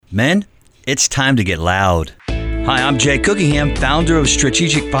Men, it's time to get loud. Hi, I'm Jay Cookingham, founder of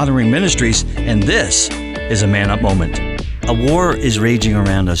Strategic Fathering Ministries, and this is a Man Up Moment. A war is raging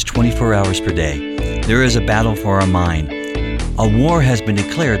around us 24 hours per day. There is a battle for our mind. A war has been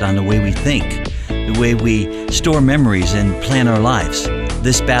declared on the way we think, the way we store memories and plan our lives.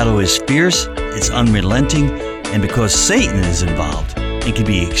 This battle is fierce, it's unrelenting, and because Satan is involved, it can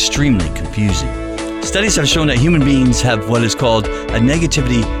be extremely confusing. Studies have shown that human beings have what is called a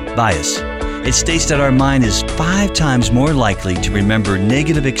negativity bias. It states that our mind is 5 times more likely to remember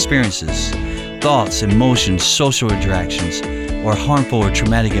negative experiences, thoughts, emotions, social interactions, or harmful or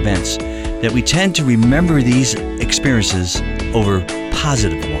traumatic events, that we tend to remember these experiences over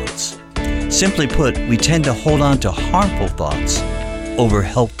positive ones. Simply put, we tend to hold on to harmful thoughts over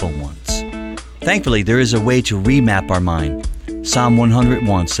helpful ones. Thankfully, there is a way to remap our mind. Psalm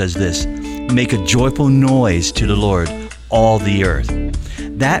 101 says this, "Make a joyful noise to the Lord, all the earth."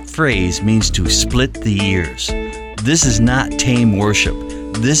 That phrase means to split the ears. This is not tame worship.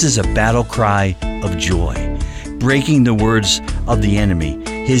 This is a battle cry of joy, breaking the words of the enemy,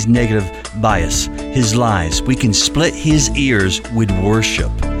 his negative bias, his lies. We can split his ears with worship.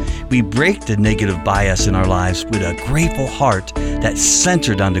 We break the negative bias in our lives with a grateful heart that's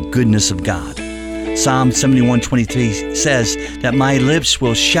centered on the goodness of God. Psalm 71:23 says that my lips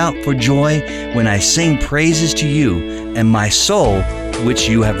will shout for joy when I sing praises to you and my soul, which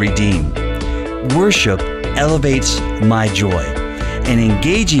you have redeemed. Worship elevates my joy, and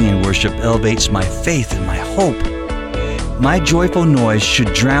engaging in worship elevates my faith and my hope. My joyful noise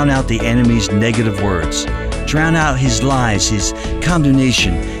should drown out the enemy's negative words, drown out his lies, his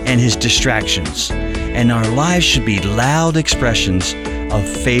condemnation, and his distractions. And our lives should be loud expressions of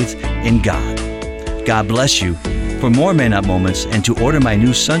faith in God. God bless you. For more Man Up Moments and to order my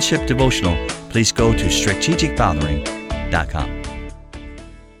new Sonship devotional, please go to strategicfathering.com.